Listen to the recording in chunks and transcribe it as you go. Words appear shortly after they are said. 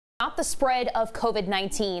the spread of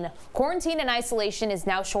COVID-19. Quarantine and isolation is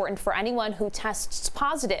now shortened for anyone who tests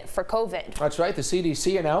positive for COVID. That's right. The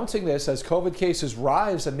CDC announcing this as COVID cases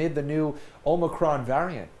rise amid the new Omicron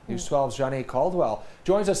variant. News 12's Jeanne Caldwell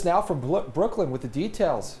joins us now from Brooklyn with the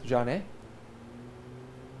details. Jeanne?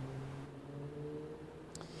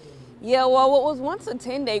 Yeah, well, what was once a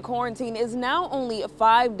 10-day quarantine is now only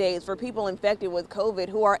 5 days for people infected with COVID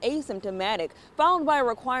who are asymptomatic, followed by a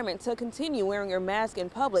requirement to continue wearing your mask in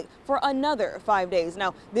public for another 5 days.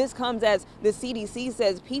 Now, this comes as the CDC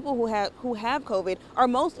says people who have COVID are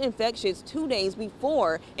most infectious 2 days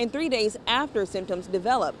before and 3 days after symptoms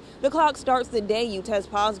develop. The clock starts the day you test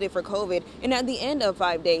positive for COVID, and at the end of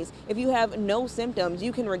 5 days, if you have no symptoms,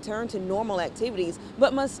 you can return to normal activities,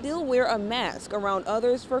 but must still wear a mask around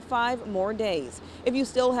others for 5 more days. If you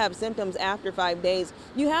still have symptoms after 5 days,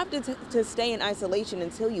 you have to stay in isolation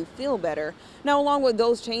until you feel better. Now, along with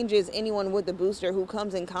those changes, anyone with the booster who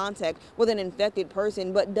comes in contact with an infected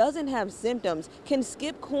person but doesn't have symptoms can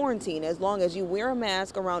skip quarantine as long as you wear a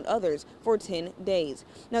mask around others for 10 days.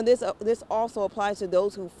 Now, this also applies to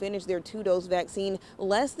those who finished their 2-dose vaccine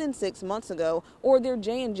less than 6 months ago or their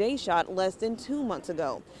J&J shot less than 2 months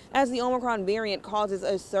ago. As the Omicron variant causes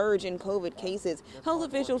a surge in COVID cases, health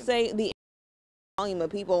officials say the volume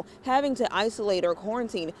of people having to isolate or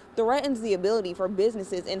quarantine threatens the ability for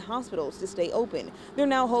businesses and hospitals to stay open. They're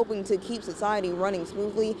now hoping to keep society running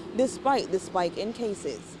smoothly despite the spike in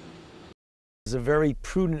cases. It's a very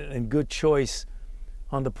prudent and good choice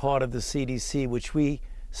on the part of the CDC, which we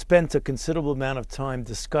spent a considerable amount of time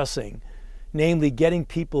discussing, namely getting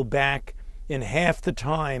people back in half the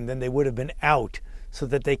time than they would have been out so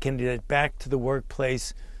that they can get back to the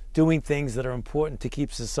workplace doing things that are important to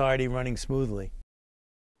keep society running smoothly.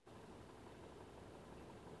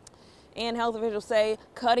 And health officials say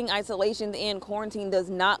cutting isolation and quarantine does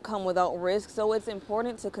not come without risk, so it's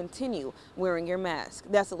important to continue wearing your mask.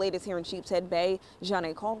 That's the latest here in Sheepshead Bay.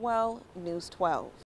 Jeanne Caldwell, News 12.